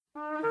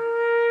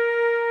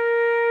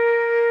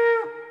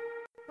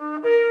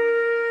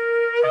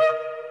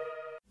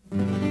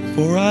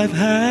I've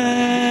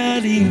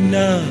had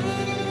enough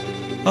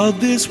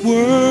of this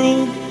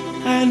world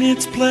and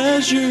its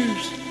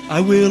pleasures.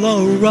 I will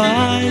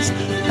arise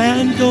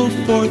and go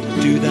forth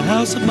to the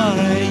house of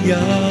my Yah.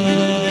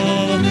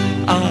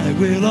 I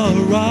will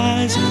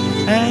arise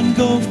and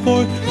go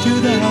forth to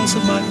the house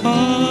of my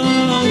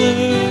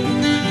Father.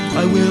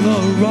 I will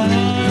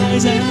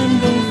arise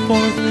and go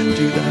forth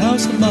to the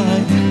house of my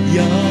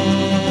Yah,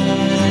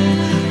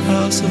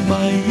 house of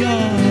my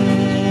Yah.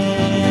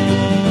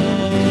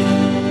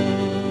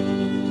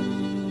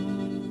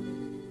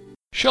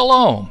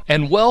 Shalom,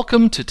 and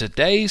welcome to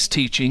today's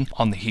teaching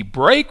on the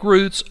Hebraic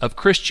roots of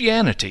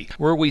Christianity,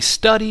 where we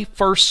study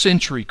first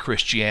century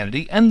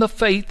Christianity and the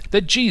faith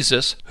that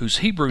Jesus, whose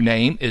Hebrew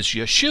name is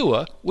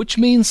Yeshua, which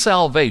means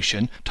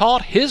salvation,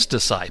 taught his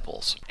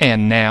disciples.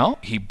 And now,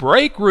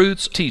 Hebraic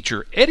roots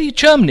teacher Eddie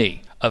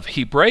Chumney of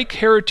Hebraic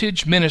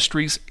Heritage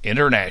Ministries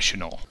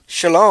International.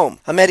 Shalom,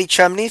 I'm Eddie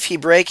Chumney of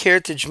Hebraic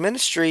Heritage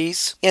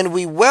Ministries, and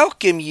we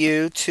welcome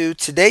you to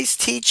today's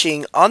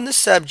teaching on the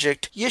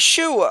subject,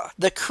 Yeshua,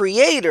 the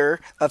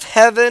creator of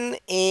heaven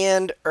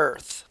and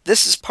earth.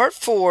 This is part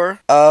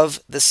 4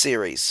 of the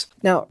series.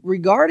 Now,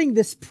 regarding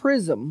this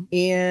prism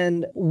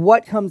and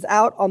what comes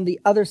out on the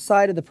other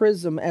side of the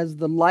prism as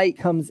the light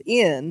comes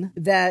in,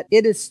 that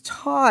it is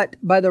taught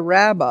by the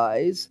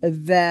rabbis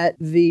that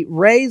the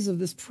rays of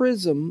this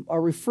prism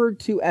are referred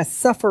to as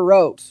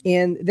sephirot,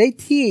 and they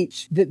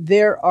teach that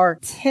there are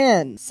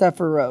 10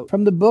 sephirot.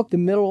 From the book The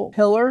Middle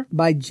Pillar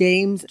by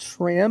James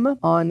Trim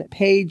on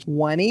page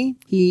 20,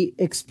 he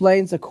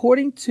explains,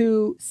 according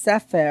to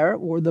Sefer,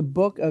 or the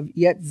book of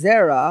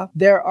Yetzirah,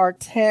 there are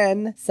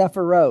 10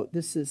 sephirot.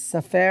 This is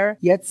Sefer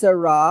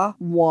Yetzirah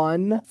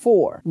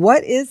 1:4.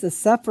 What is a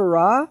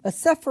sephirah? A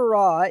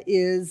sephirah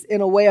is,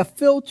 in a way, a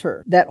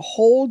filter that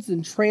holds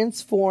and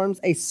transforms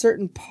a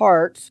certain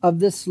part of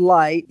this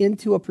light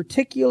into a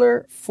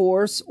particular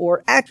force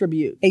or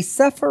attribute. A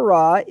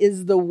sephirah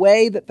is the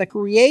way that the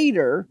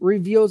Creator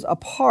reveals a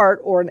part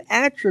or an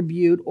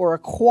attribute or a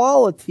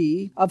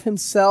quality of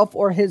himself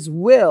or his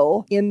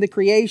will in the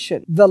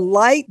creation. The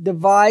light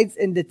divides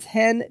into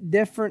 10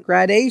 different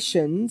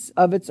gradations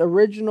of its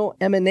original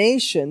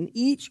emanation,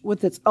 each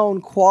with its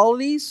own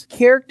qualities,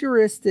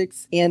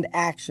 characteristics, and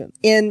actions.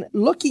 In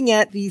looking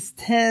at these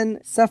 10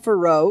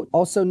 sephirot,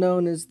 also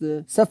known as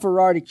the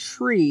Sephirotic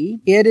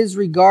tree, it is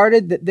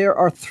regarded that there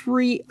are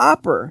 3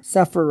 upper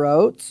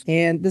sephirot,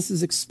 and this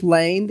is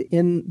explained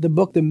in the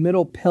book The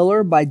Middle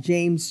Pillar by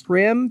James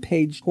Trim,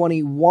 page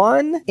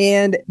 21.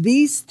 And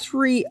these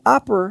 3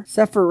 upper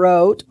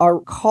sephirot are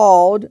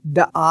called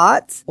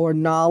Da'at, or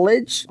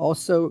knowledge,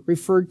 also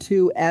referred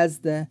to as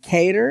the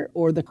Keter,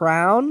 or the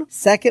crown.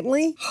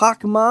 Secondly,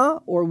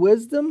 Hakmah, or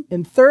wisdom.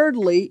 And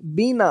thirdly,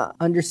 Bina,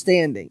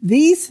 understanding.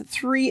 These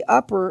 3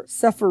 upper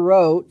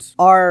sephirot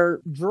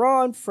are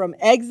drawn from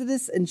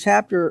Exodus in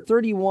chapter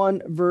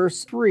 31,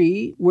 verse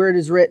 3, where it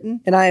is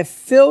written, "And I have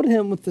filled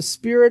him with the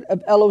spirit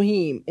of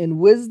Elohim, in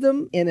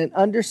wisdom, and in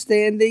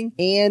understanding,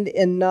 and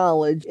in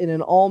knowledge, and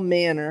in all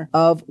manner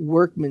of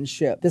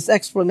workmanship." This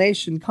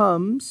explanation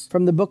comes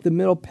from the book The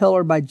Middle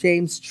Pillar by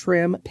James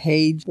Trim,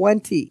 page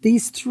 20.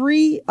 These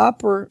 3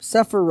 upper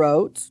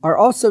sephirot are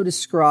also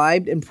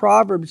described in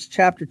Proverbs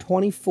chapter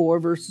 24,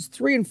 verses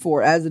 3 and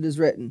 4, as it is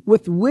written,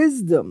 "With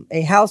wisdom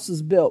a house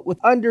is built, with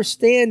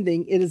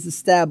understanding it is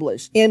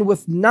established, and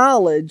with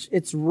knowledge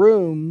its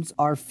rooms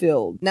are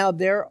filled." Now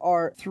there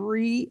are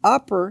 3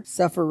 upper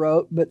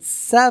sephirot, but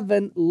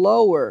 7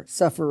 lower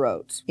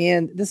sephirot.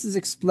 And this is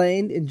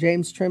explained in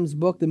James Trim's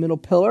book, The Middle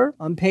Pillar,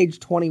 on page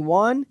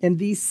 21. And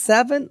these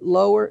 7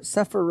 lower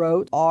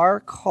sephirot are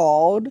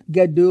called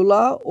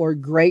Gedula, or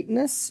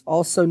greatness,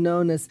 also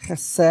known as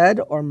Chesed,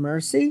 or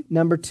mercy.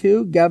 Number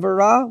 2,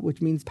 Gevurah,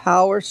 which means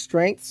power,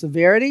 strength,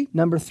 severity.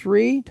 Number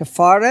 3,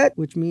 Tifaret,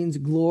 which means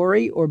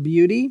glory or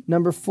beauty.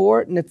 Number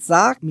 4,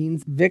 Netzach,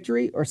 means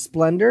victory or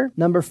splendor.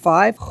 Number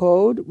 5,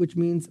 Chod, which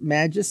means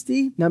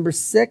majesty. Number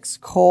 6,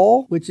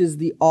 Kol, which is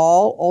the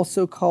all,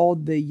 also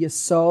called the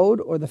Yesod,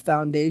 or the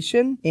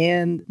foundation.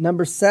 And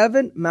number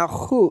 7,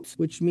 Malchut,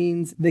 which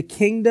means the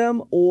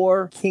kingdom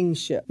or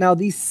kingship. Now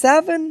these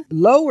 7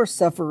 lower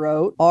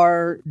sephirot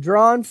are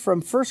drawn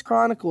from 1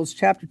 Chronicles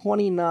chapter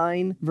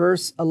 29,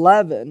 verse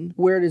 11,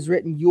 where it is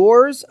written,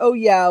 "Yours, O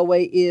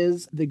Yahweh,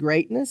 is the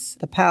greatness,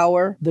 the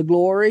power, the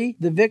glory,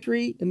 the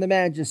victory, and the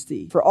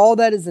majesty. For all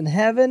that is in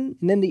heaven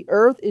and in the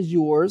earth is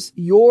yours.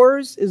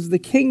 Yours is the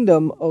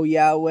kingdom, O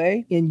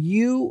Yahweh, and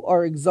you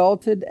are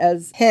exalted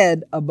as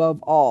head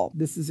above all."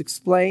 This is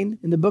explained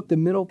in the book The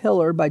Middle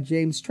Pillar by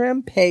James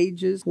Trim,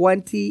 pages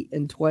 20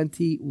 and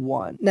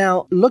 21.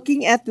 Now,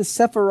 looking at the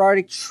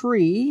Sephirotic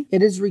tree,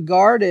 it is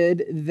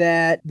regarded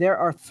that there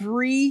are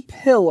 3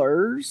 pillars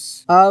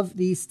pillars of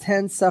these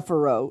 10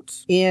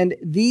 Sephirot, and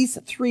these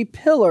 3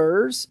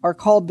 pillars are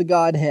called the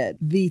Godhead.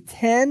 The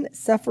 10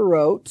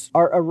 Sephirot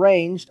are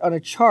arranged on a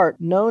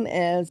chart known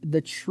as the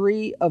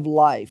Tree of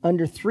Life,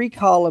 under 3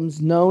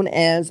 columns known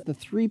as the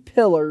 3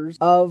 pillars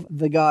of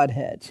the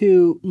Godhead.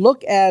 To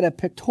look at a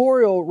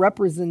pictorial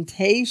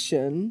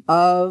representation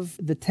of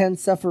the 10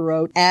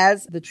 Sephirot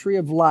as the Tree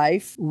of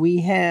Life,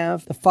 we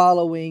have the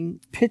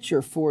following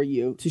picture for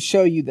you to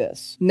show you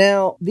this.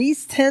 Now,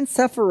 these 10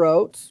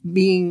 Sephirot,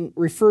 being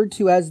referred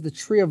to as the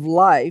Tree of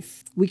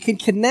Life, we can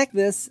connect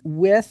this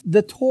with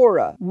the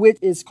Torah, which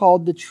is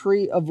called the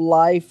Tree of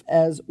Life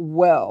as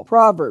well.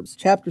 Proverbs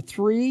chapter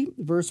 3,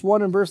 verse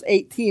 1 and verse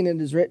 18,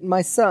 it is written,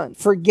 "My son,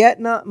 forget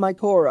not my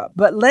Torah,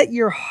 but let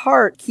your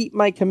heart keep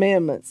my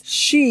commandments.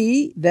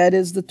 She," that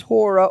is the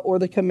Torah or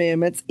the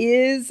commandments,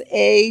 "is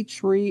a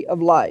tree of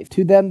life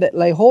to them that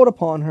lay hold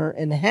upon her,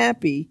 and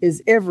happy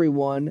is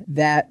everyone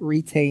that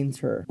retains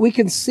her." We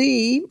can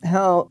see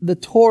how the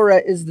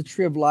Torah is the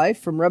tree of life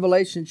from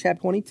Revelation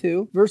chapter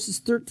 22, verses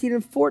 13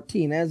 and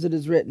 14, as it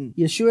is written.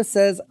 Yeshua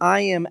says,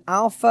 "I am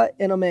Alpha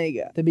and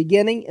Omega, the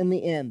beginning and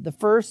the end, the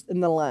first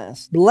and the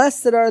last.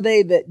 Blessed are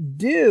they that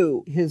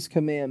do his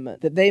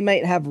commandment, that they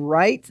might have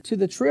right to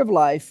the tree of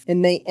life,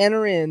 and may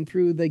enter in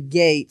through the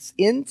gates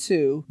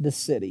into the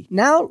city."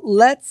 Now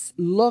let's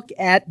look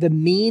at the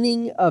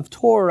meaning of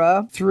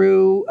Torah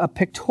through a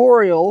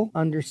pictorial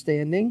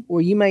understanding,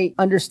 or you may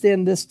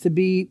understand this to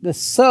be the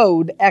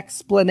Sod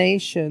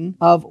explanation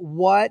of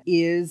what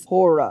is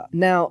Torah.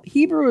 Now,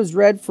 Hebrew is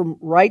read from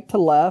right to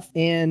left,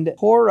 and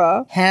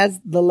Torah has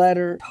the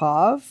letter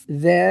Tav,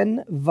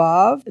 then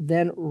Vav,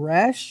 then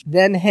Resh,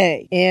 then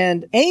He.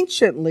 And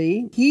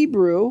anciently,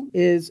 Hebrew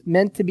is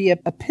meant to be a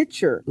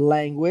picture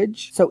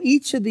language. So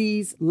each of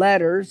these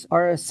letters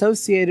are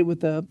associated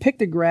with a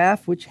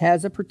pictograph which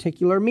has a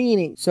particular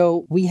meaning.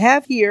 So we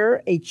have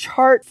here a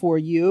chart for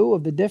you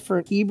of the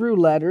different Hebrew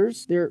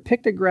letters, their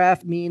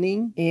pictograph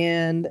meaning,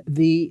 and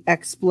the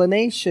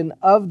explanation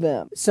of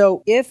them.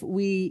 So if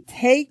we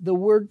take the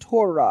word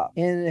Torah,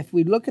 and if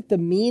we look at the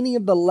meaning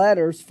of the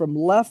letters from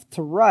left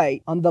to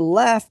right, on the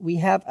left we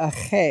have a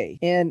He.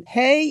 And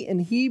He in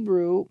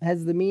Hebrew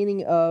has the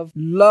meaning of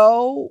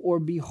lo, or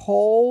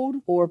behold,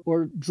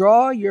 or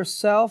draw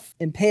yourself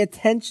and pay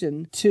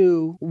attention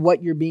to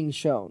what you're being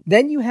shown.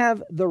 Then you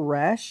have the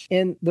Resh,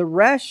 and the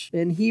Resh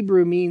in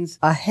Hebrew means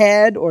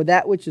ahead, or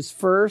that which is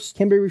first,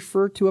 can be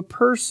referred to a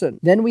person.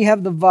 Then we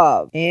have the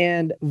Vav,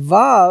 and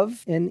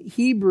Vav in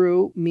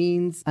Hebrew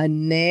means a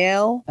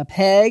nail, a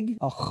peg,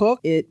 a hook.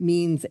 It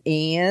means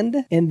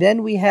and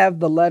then we have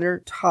the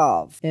letter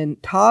Tav,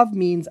 and Tav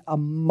means a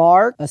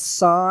mark, a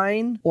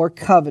sign, or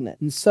covenant.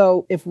 And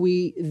so if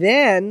we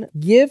then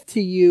give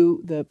to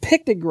you the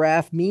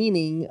pictograph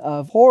meaning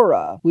of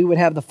Torah, we would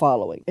have the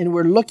following. And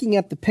we're looking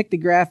at the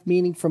pictograph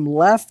meaning from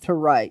left to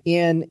right,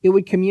 and it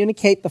would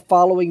communicate the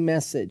following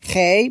message.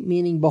 He,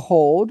 meaning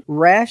behold,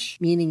 Resh,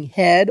 meaning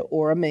head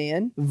or a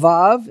man,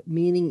 Vav,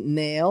 meaning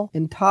nail,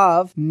 and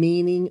Tav,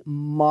 meaning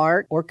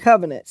mark or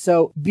covenant.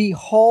 So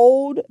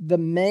behold the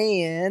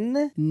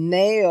man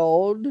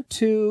nailed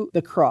to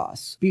the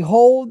cross.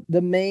 Behold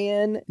the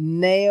man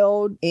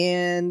nailed,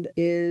 and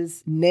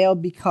is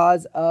nailed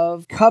because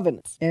of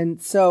covenants.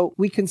 And so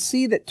we can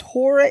see that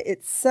Torah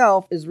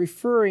itself is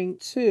referring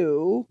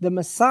to the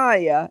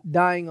Messiah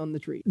dying on the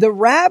tree. The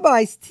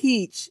rabbis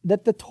teach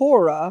that the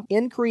Torah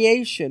in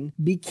creation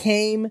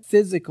became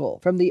physical.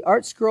 From the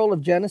Art Scroll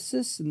of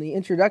Genesis in the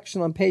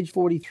introduction on page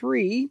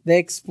 43, they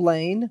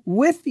explain,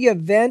 with the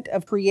event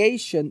of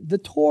creation, the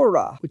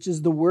Torah, which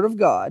is the Word of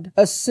God,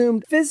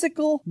 assumed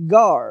physical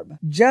garb,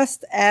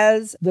 just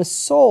as the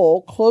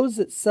soul clothes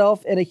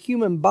itself in a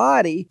human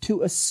body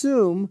to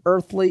assume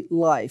earthly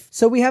life.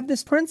 So we have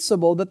this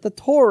principle that the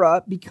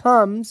Torah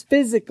becomes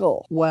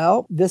physical.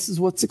 Well, this is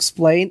what's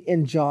explained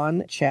in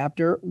John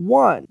chapter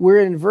 1, where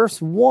in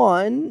verse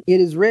 1,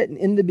 it is written,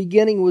 "In the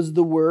beginning was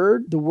the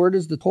Word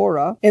is the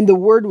Torah, and the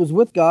Word was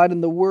with God,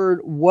 and the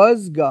Word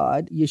was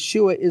God."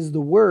 Yeshua is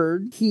the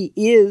Word. He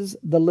is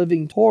the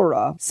living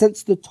Torah.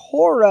 Since the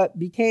Torah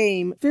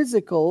became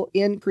physical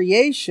in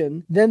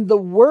creation, then the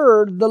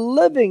Word, the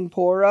living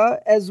Torah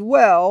as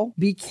well,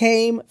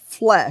 became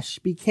flesh,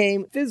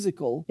 became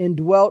physical, and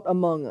dwelt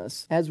among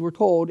us, as we're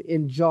told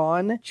in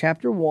John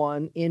chapter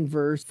 1 in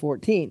verse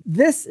 14.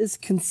 This is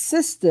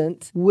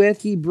consistent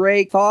with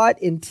Hebraic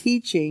thought and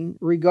teaching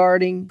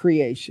regarding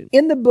creation.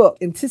 In the book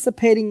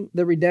Anticipating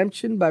the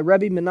Redemption by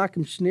Rebbe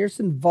Menachem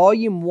Schneerson,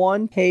 volume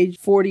 1, page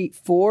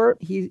 44,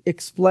 he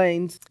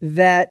explains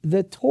that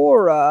the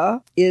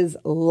Torah is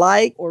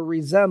like or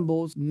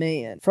resembles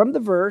man. From the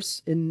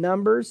verse in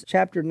Numbers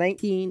chapter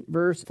 19,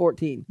 verse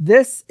 14.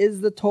 This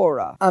is the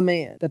Torah, a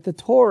man, that the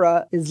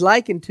Torah is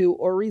likened to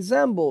or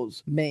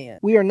resembles man.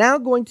 We are now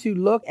going to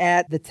look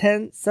at the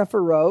 10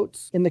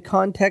 Sephirot in the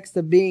context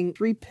of being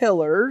 3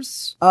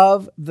 pillars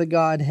of the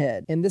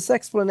Godhead. And this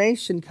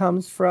explanation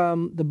comes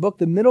from the book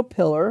The Middle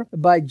Pillar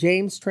by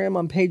James Trim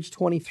on page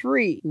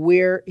 23,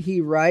 where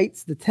he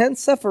writes, "The 10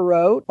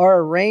 Sephirot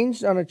are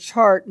arranged on a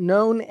chart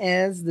known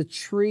as the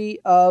Tree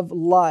of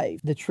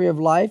Life. The Tree of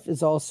life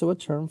is also a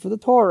term for the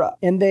Torah.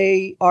 And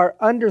they are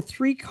under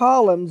three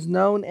columns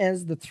known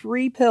as the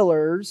three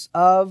pillars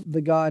of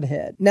the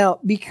Godhead. Now,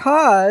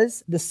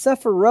 because the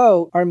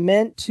Sephirot are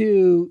meant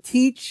to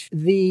teach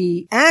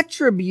the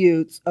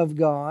attributes of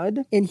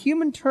God, in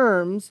human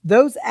terms,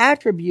 those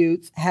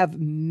attributes have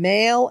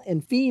male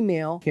and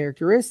female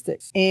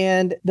characteristics.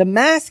 And the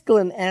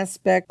masculine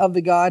aspect of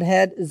the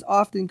Godhead is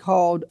often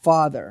called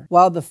Father,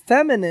 while the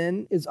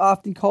feminine is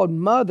often called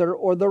Mother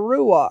or the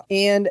Ruach.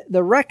 And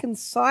the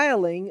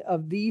reconciling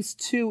of these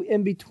two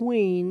in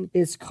between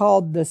is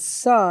called the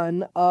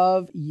Son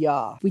of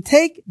Yah. We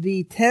take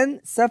the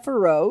 10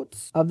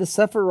 Sephirot of the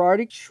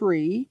Sephirotic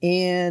tree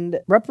and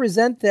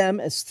represent them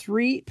as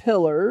three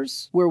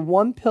pillars, where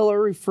one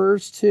pillar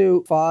refers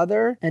to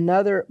Father,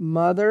 another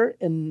Mother,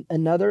 and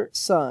another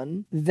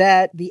Son,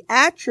 that the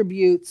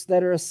attributes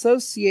that are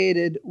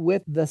associated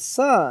with the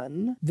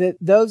Son, that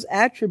those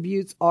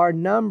attributes are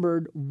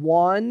numbered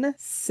 1,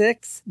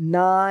 6,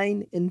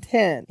 9, and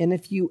 10. And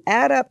if you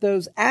add up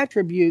those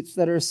attributes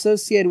that are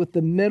associated with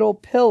the middle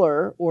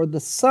pillar or the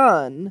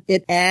Son,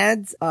 it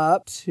adds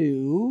up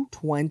to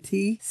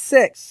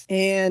 26.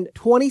 And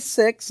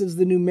 26 is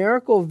the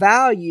numerical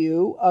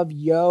value of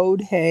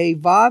Yod, He,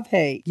 Vav,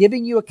 He,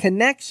 giving you a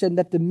connection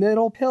that the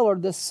middle pillar,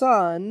 the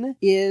Son,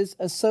 is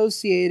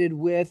associated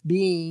with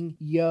being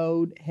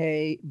Yod,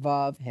 He,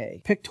 Vav,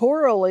 He.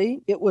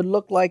 Pictorially, it would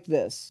look like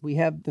this. We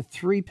have the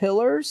three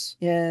pillars,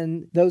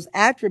 and those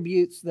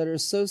attributes that are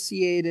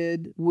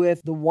associated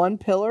with the one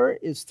pillar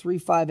is 3,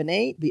 5, and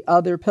 8. The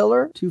other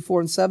pillar, 2,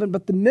 4, and 7.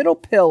 But the middle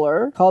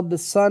pillar, called the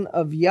Son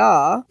of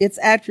Yah, its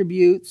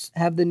attributes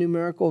have the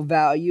numerical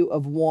value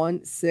of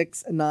 1,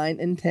 6, 9,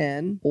 and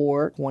 10,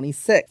 or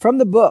 26. From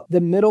the book,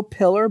 The Middle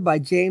Pillar by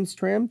James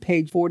Trim,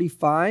 page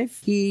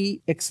 45,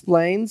 he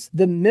explains,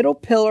 the middle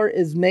pillar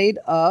is made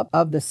up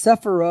of the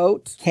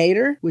Sephirot,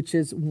 Keter, which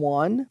is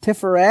 1,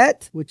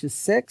 Tiferet, which is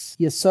 6,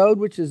 Yesod,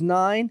 which is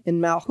 9,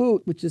 and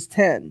Malchut, which is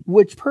 10,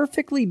 which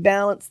perfectly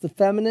balance the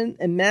feminine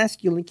and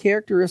masculine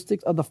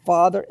characteristics of the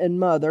Father and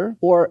Mother,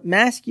 or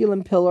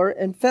masculine pillar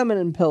and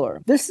feminine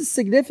pillar. This is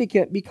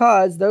significant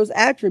because those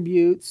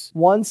attributes,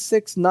 1,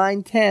 6,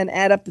 9, 10,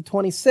 add up to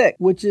 26,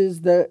 which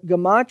is the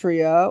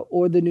gematria,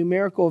 or the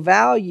numerical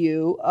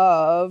value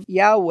of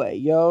Yahweh,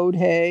 Yod,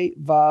 He,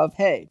 Vav,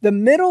 He. The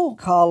middle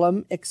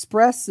column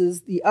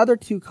expresses the other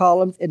two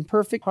columns in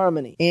perfect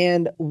harmony.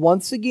 And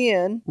once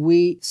again,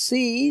 we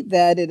see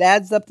that it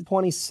adds up to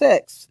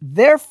 26.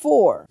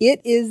 Therefore,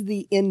 it is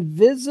the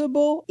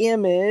invisible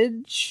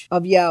image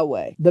of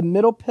Yahweh. The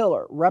middle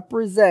pillar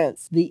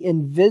represents the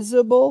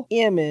invisible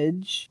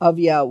image of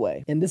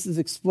Yahweh. And this is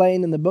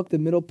explained in the book, The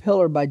Middle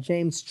Pillar by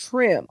James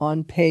Trim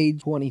on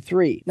page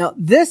 23. Now,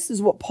 this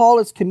is what Paul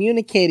is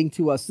communicating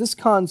to us, this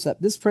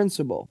concept, this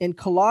principle, in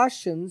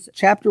Colossians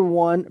chapter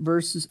 1,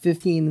 verses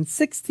 15 and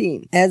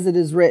 16, as it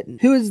is written,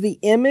 who is the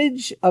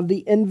image of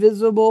the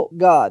invisible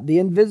God, the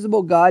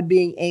invisible God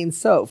being Ein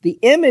Sof. The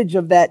image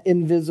of that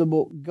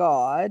invisible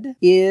God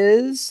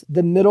is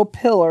the middle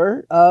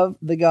pillar of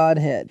the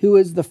Godhead, who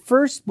is the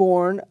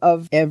firstborn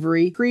of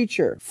every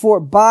creature. For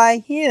by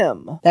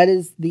him, that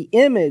is the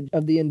image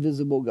of the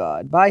invisible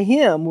God, by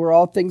him were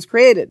all things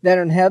created, that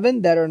are in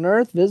heaven, that are on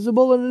earth,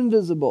 visible and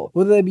invisible,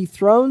 whether they be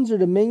thrones or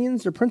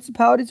dominions or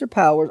principalities or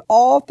powers,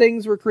 all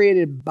things were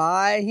created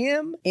by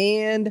him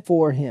and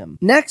for him.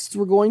 Next,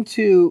 we're going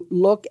to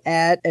look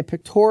at a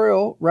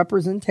pictorial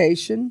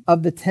representation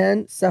of the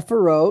 10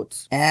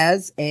 Sephirot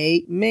as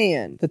a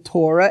man. The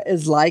Torah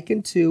is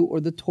likened to, or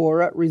the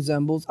Torah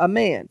resembles a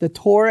man. The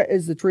Torah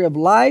is the tree of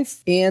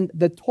life, and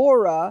the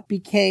Torah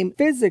became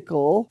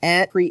physical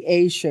at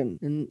creation.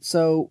 And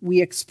so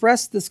we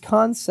express this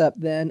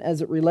concept then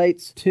as it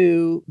relates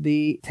to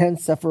the 10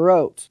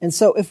 Sephirot. And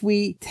so if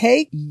we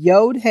take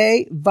Yod,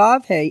 He,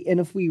 Vav, He, and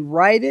if we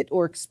write it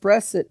or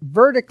express it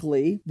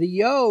vertically, the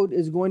Yod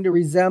is going to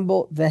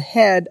resemble the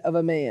head of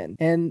a man.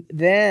 And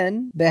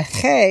then the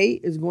He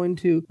is going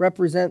to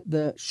represent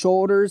the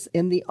shoulders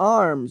and the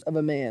arms of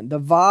a man. The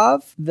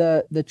Vav,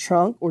 the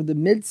trunk or the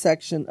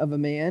midsection of a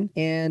man.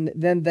 And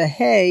then the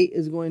He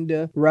is going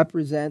to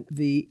represent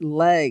the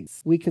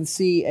legs. We can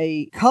see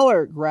a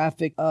color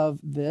graphic of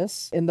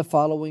this in the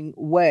following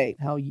way.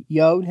 How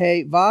Yod,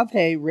 He, Vav,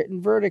 He,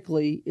 written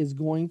vertically, is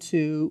going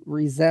to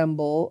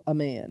resemble a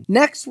man.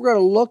 Next, we're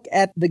going to look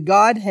at the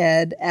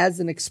Godhead as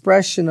an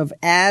expression of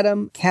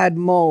Adam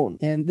Kadmon.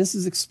 And this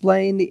is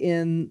explained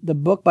in the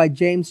book by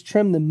James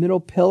Trim, The Middle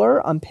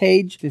Pillar, on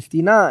page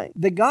 59.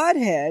 The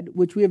Godhead,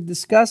 which we have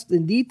discussed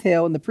in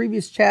detail in the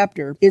previous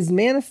chapter, is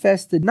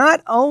manifested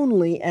not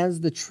only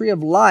as the tree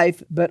of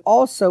life, but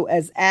also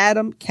as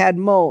Adam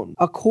Kadmon.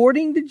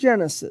 According to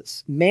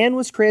Genesis, man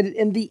was created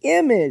in the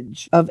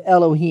image of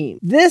Elohim.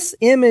 This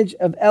image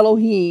of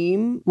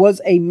Elohim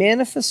was a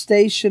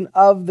manifestation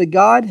of the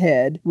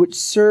Godhead, which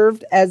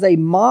served as a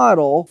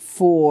model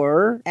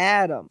for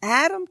Adam.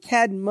 Adam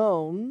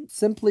Kadmon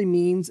simply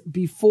means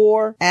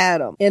before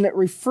Adam, and it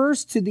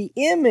refers to the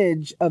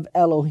image of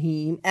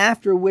Elohim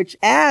after which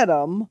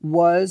Adam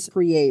was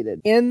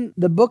created. In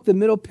the book The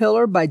Middle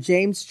Pillar by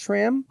James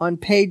Trim on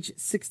page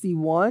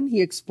 61, 1,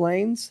 he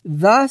explains,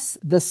 thus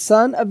the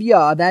son of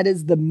Yah, that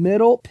is the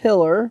middle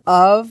pillar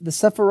of the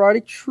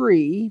Sephirotic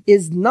tree,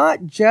 is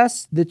not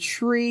just the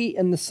tree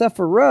and the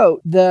Sephirot.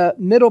 The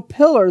middle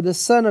pillar, the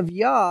son of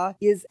Yah,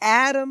 is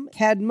Adam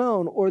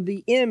Kadmon, or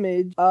the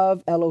image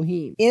of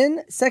Elohim.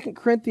 In 2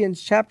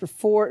 Corinthians chapter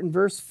 4 and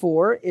verse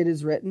 4, it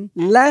is written,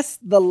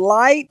 lest the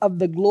light of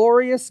the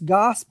glorious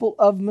gospel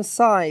of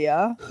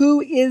Messiah,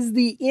 who is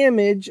the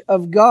image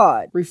of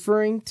God,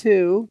 referring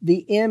to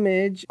the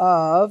image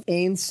of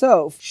Ein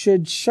Sof,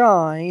 should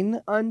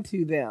shine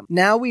unto them.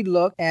 Now we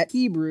look at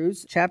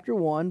Hebrews chapter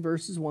 1,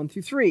 verses 1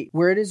 through 3,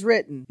 where it is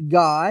written,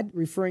 God,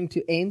 referring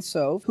to Ein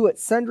Sof, who at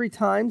sundry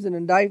times and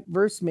in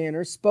diverse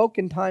manners spoke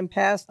in time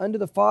past unto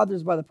the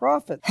fathers by the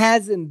prophets,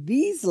 has in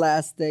these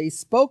last days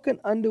spoken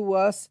unto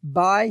us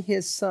by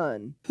his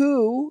Son,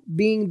 who,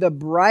 being the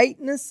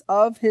brightness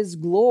of his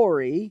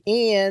glory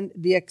and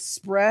the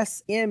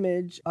express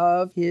image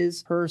of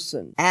his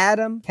person,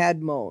 Adam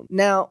Kadmon.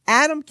 Now,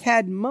 Adam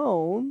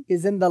Kadmon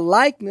is in the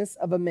likeness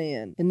of a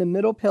man. In the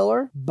middle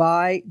pillar,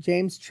 by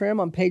James Trim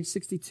on page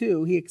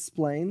 62, he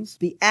explains,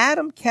 the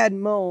Adam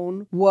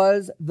Kadmon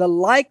was the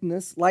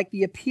likeness, like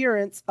the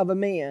appearance of a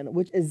man,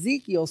 which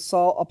Ezekiel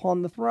saw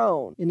upon the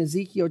throne, in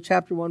Ezekiel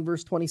chapter 1,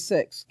 verse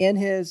 26, in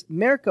his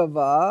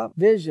Merkavah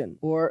vision,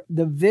 or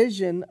the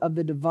vision of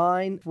the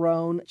divine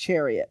throne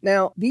chariot.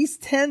 Now, these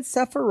 10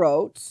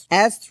 Sephirot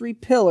as 3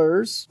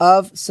 pillars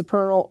of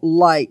supernal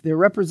light. They're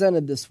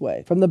represented this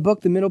way. From the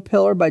book The Middle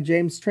Pillar by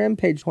James Trim,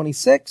 page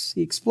 26,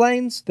 he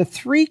explains, the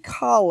 3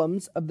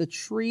 columns of the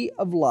tree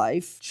of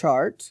life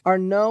chart are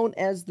known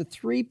as the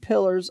 3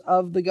 pillars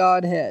of the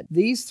Godhead.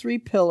 These 3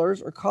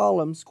 pillars or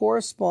columns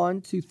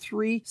correspond to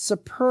 3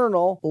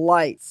 supernal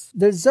lights.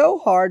 The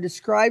Zohar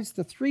describes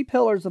the 3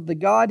 pillars of the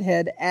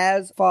Godhead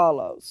as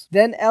follows.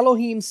 Then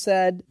Elohim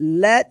said,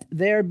 let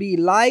there be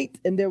light,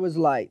 and there was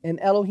light. And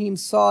Elohim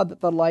saw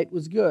that the light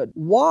was good.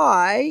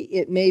 Why,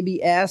 it may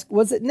be asked,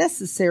 was it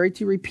necessary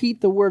to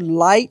repeat the word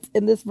light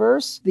in this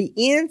verse? The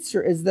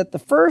answer is that the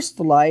first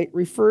light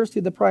refers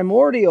to the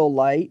primordial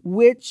light,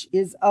 which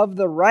is of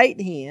the right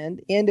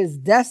hand and is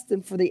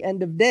destined for the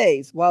end of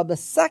days, while the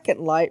second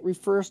light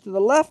refers to the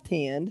left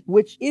hand,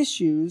 which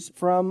issues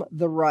from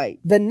the right.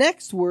 The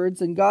next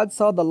words, and God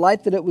saw the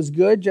light that it was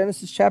good,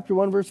 Genesis chapter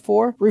 1, verse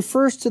 4,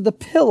 refers to the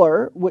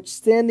pillar, which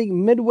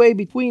standing midway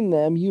between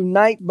them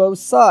unite both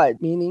sides,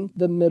 meaning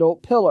the middle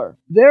pillar.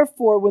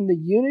 Therefore, when the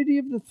unity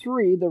of the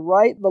 3, the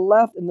right, the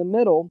left, and the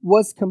middle,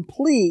 was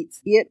complete,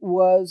 it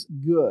was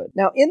good.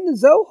 Now, in the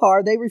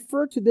Zohar, they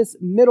refer to this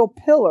middle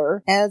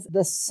pillar as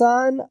the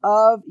son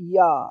of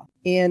Yah.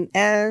 And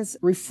as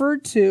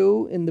referred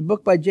to in the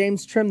book by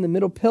James Trim, The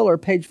Middle Pillar,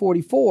 page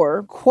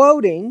 44,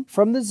 quoting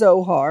from the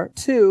Zohar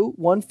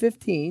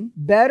 2:115,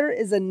 better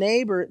is a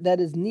neighbor that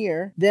is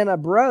near than a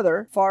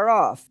brother far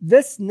off.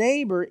 This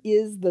neighbor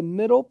is the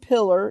middle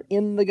pillar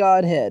in the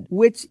Godhead,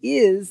 which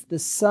is the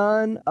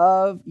son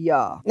of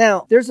Yah.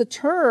 Now, there's a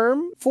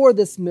term for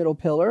this middle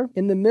pillar,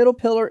 and the middle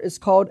pillar is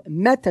called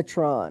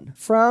Metatron.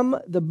 From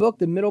the book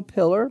The Middle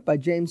Pillar by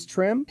James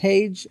Trim,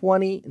 page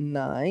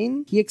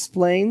 29, he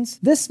explains,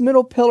 this middle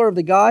pillar of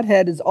the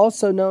Godhead is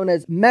also known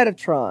as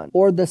Metatron,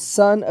 or the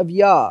son of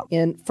Yah.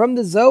 And from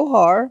the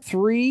Zohar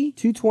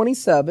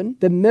 3:227,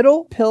 the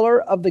middle pillar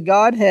of the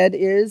Godhead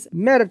is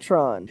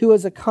Metatron, who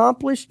has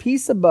accomplished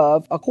peace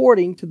above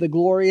according to the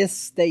glorious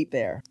state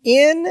there.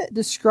 In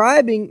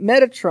describing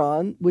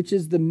Metatron, which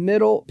is the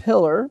middle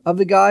pillar of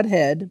the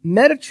Godhead,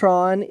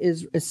 Metatron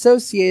is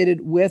associated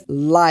with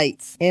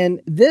light.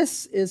 And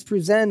this is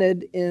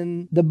presented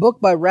in the book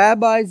by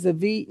Rabbi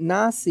Zavi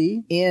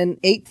Nasi in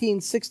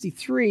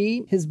 1863,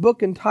 his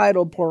book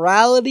entitled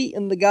Plurality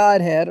in the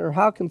Godhead, or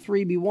How Can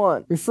 3 Be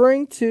One?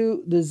 Referring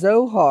to the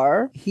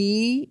Zohar,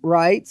 he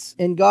writes,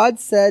 and God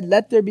said,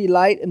 let there be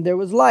light, and there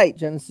was light.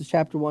 Genesis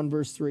chapter 1,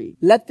 verse 3.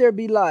 Let there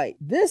be light.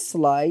 This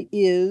light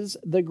is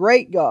the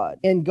great God.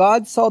 And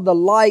God saw the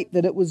light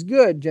that it was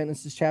good.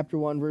 Genesis chapter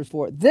 1, verse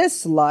 4.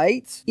 This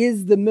light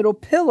is the middle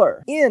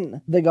pillar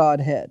in the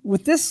Godhead.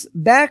 With this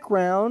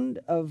background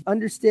of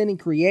understanding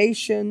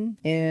creation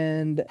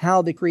and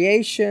how the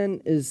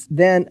creation is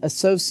then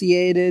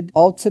associated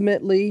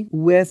ultimately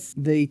with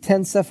the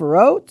 10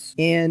 Sephirot,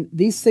 and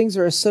these things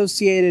are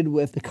associated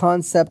with the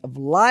concept of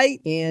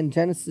light in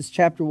Genesis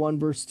chapter 1,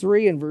 verse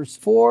 3 and verse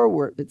 4,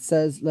 where it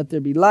says, let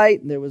there be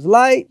light, and there was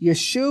light.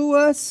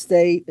 Yeshua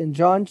state in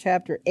John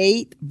chapter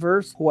 8,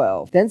 verse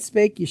 12, then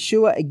spake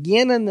Yeshua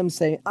again unto them,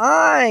 saying,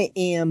 I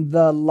am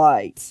the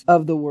light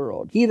of the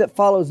world. He that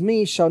follows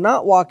me shall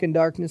not walk in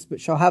darkness, but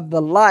shall have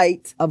the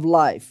light of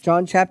life.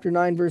 John chapter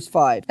 9, verse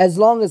 5, as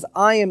long as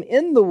I am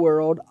in the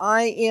world,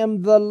 I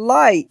am the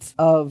light light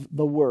of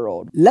the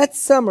world. Let's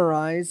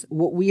summarize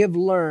what we have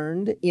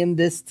learned in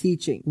this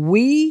teaching.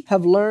 We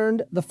have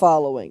learned the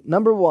following.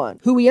 Number one,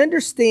 who we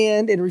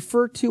understand and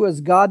refer to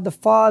as God the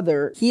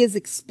Father, he is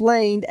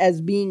explained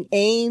as being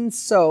Ein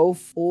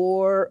Sof,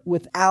 or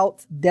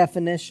without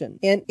definition.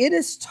 And it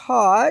is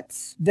taught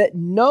that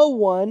no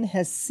one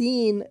has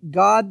seen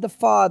God the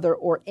Father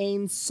or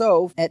Ein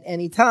Sof at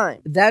any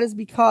time. That is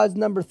because,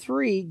 number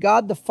three,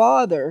 God the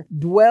Father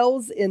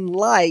dwells in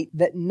light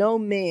that no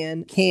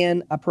man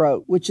can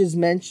approach, which is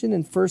mentioned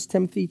in 1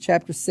 Timothy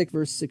chapter 6,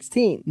 verse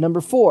 16.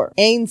 Number four,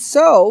 Ein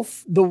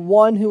Sof, the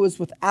one who is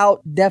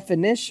without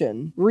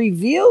definition,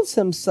 reveals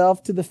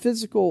himself to the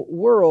physical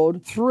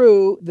world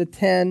through the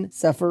 10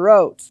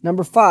 Sephirot.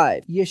 Number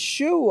five,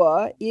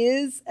 Yeshua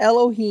is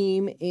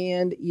Elohim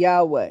and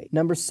Yahweh.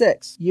 Number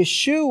six,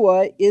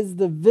 Yeshua is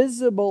the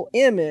visible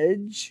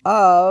image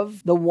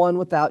of the one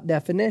without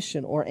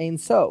definition, or Ein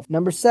Sof.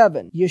 Number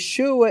seven,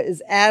 Yeshua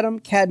is Adam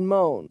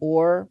Kadmon,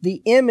 or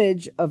the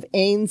image of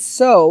Ein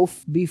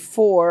Sof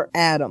before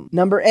Adam.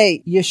 Number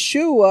eight,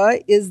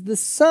 Yeshua is the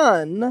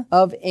son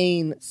of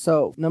Ein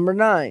Sof. Number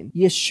nine,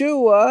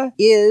 Yeshua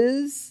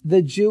is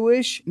the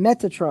Jewish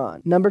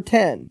Metatron. Number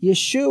 10,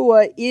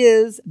 Yeshua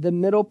is the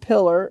middle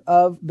pillar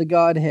of the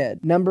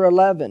Godhead. Number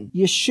 11,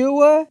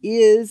 Yeshua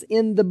is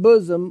in the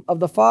bosom of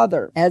the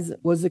Father, as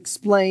was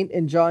explained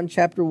in John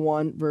chapter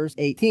 1, verse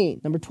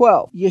 18. Number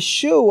 12,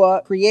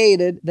 Yeshua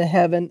created the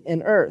heaven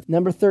and earth.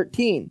 Number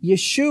 13,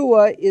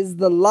 Yeshua is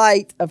the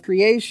light of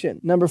creation.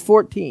 Number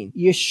 14,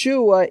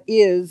 Yeshua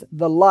is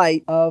the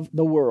light of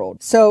the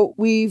world. So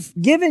we've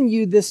given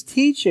you this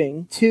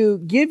teaching to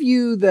give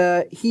you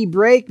the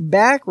Hebraic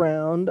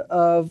background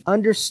of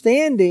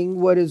understanding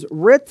what is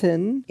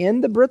written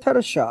in the Brit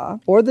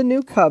Hadashah, or the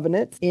New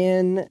Covenant,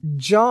 in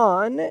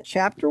John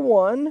chapter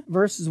 1,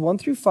 verses 1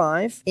 through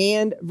 5,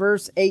 and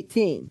verse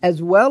 18,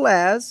 as well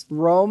as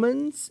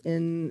Romans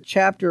in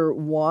chapter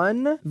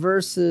 1,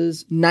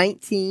 verses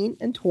 19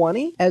 and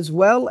 20, as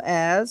well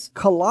as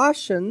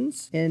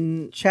Colossians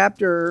in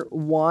chapter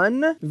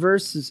 1,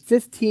 verses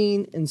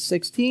 15 and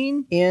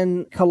 16,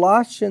 and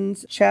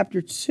Colossians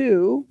chapter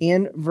 2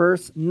 and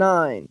verse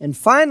 9. And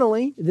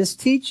finally, this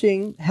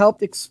teaching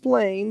helped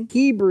explain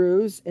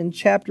Hebrews in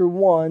chapter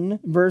 1,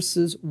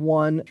 verses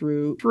 1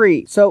 through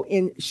 3. So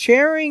in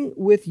sharing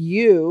with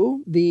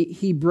you the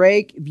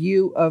Hebraic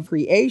view of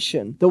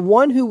creation, the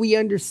one who we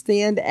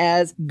understand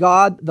as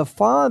God the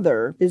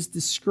Father is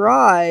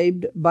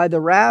described by the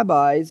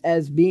rabbis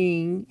as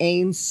being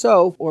Ein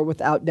Sof, or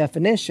without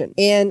definition.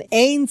 And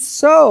Ein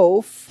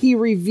Sof, he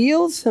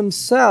reveals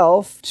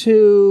himself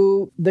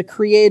to the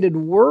created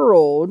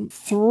world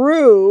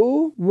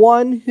through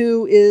one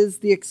who is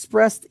the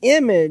expressed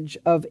image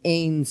of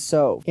Ein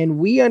Sof. And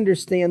we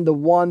understand the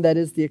one that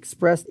is the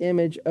expressed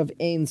image of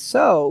Ein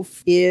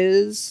Sof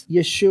is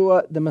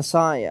Yeshua the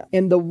Messiah.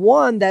 And the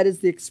one that is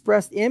the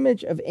expressed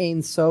image of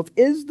Ein Sof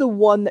is the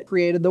one that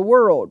created the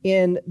world.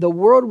 And the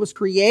world was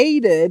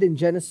created in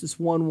Genesis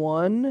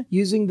 1:1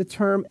 using the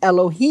term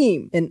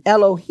Elohim. And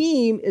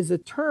Elohim is a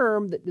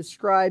term that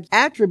describes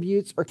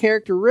attributes or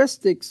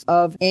characteristics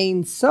of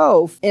Ein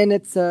Sof, and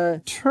it's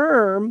a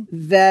term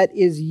that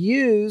is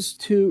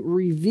used to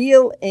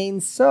reveal Ein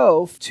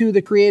Sof to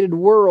the created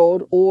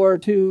world or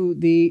to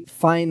the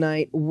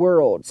finite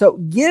world. So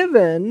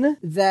given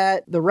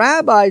that the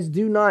rabbis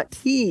do not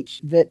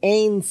teach that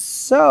Ein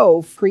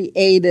Sof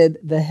created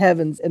the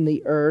heavens and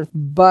the earth,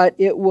 but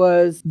it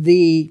was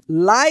the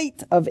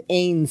light of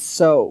Ein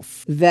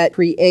Sof that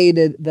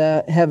created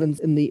the heavens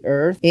and the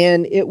earth,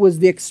 and it was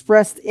the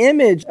expressed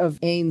image of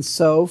Ein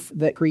Sof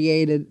that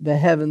created the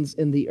heavens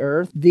and the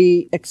earth.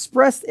 The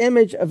expressed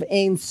image of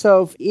Ein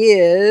Sof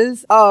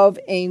is of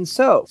Ein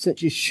Sof.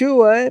 Since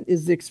Yeshua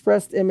is the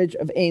expressed image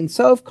of Ein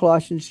Sof,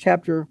 Colossians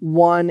chapter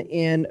 1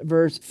 and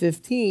verse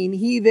 15,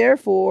 he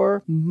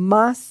therefore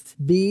must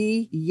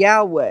be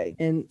Yahweh.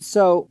 And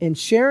so in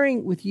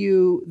sharing with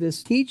you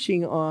this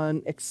teaching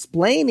on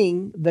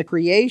explaining the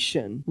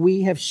creation,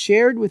 we have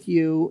shared with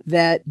you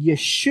that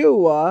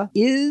Yeshua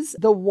is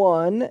the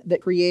one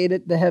that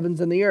created the heavens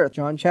and the earth.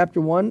 John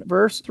chapter 1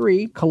 verse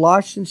 3,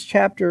 Colossians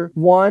chapter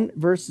 1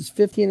 verses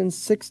 15 and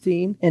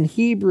 16, and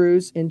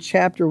Hebrews in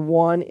chapter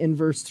 1 and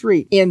verse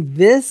 3. And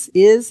this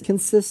is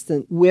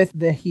consistent with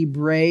the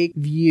Hebraic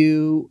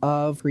view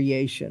of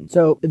creation.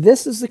 So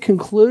this is the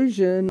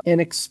conclusion in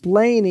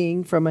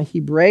explaining from a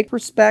Hebraic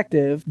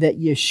perspective that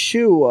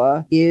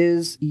Yeshua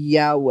is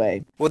Yahweh.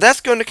 Well,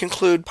 that's going to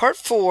conclude part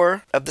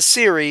 4 of the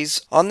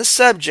series on the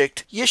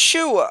subject,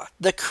 Yeshua,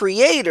 the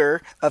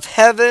creator of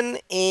heaven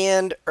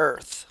and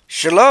earth.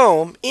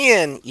 Shalom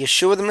in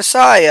Yeshua the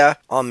Messiah.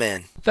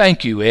 Amen.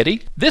 Thank you,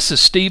 Eddie. This is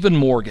Stephen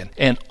Morgan,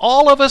 and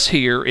all of us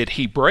here at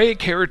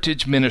Hebraic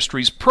Heritage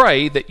Ministries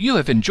pray that you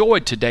have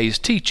enjoyed today's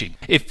teaching.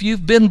 If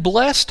you've been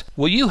blessed,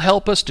 will you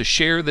help us to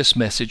share this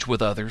message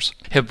with others?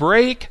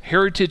 Hebraic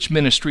Heritage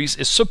Ministries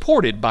is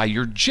supported by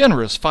your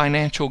generous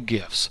financial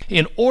gifts.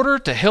 In order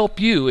to help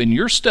you in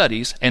your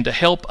studies and to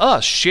help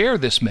us share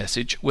this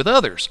message with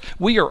others,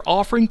 we are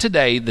offering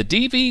today the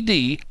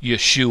DVD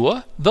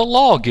Yeshua the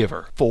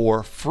Lawgiver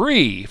for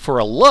free for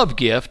a love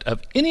gift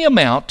of any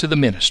amount to the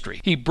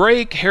ministry.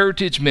 Hebraic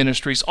Heritage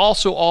Ministries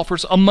also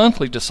offers a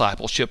monthly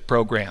discipleship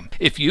program.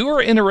 If you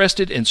are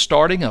interested in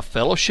starting a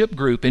fellowship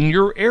group in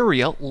your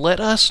area, let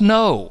us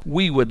know.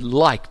 We would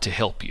like to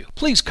help you.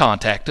 Please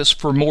contact us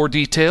for more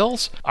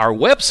details. Our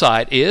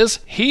website is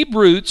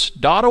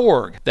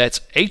Hebroots.org. That's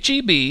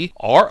Hebroots.org.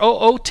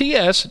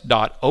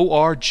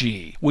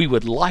 We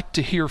would like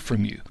to hear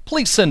from you.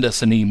 Please send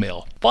us an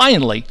email.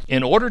 Finally,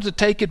 in order to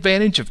take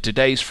advantage of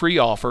today's free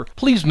offer,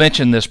 please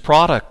mention this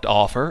product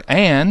offer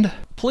and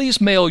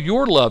please mail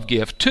your love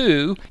gift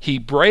to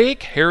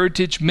Hebraic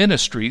Heritage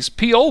Ministries,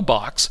 P.O.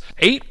 Box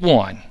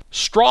 81,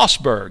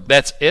 Strasburg,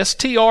 that's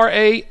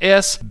Strasburg,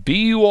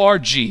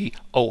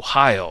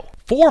 Ohio,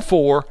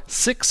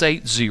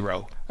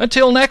 44680.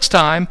 Until next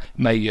time,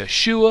 may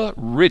Yeshua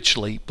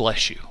richly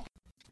bless you.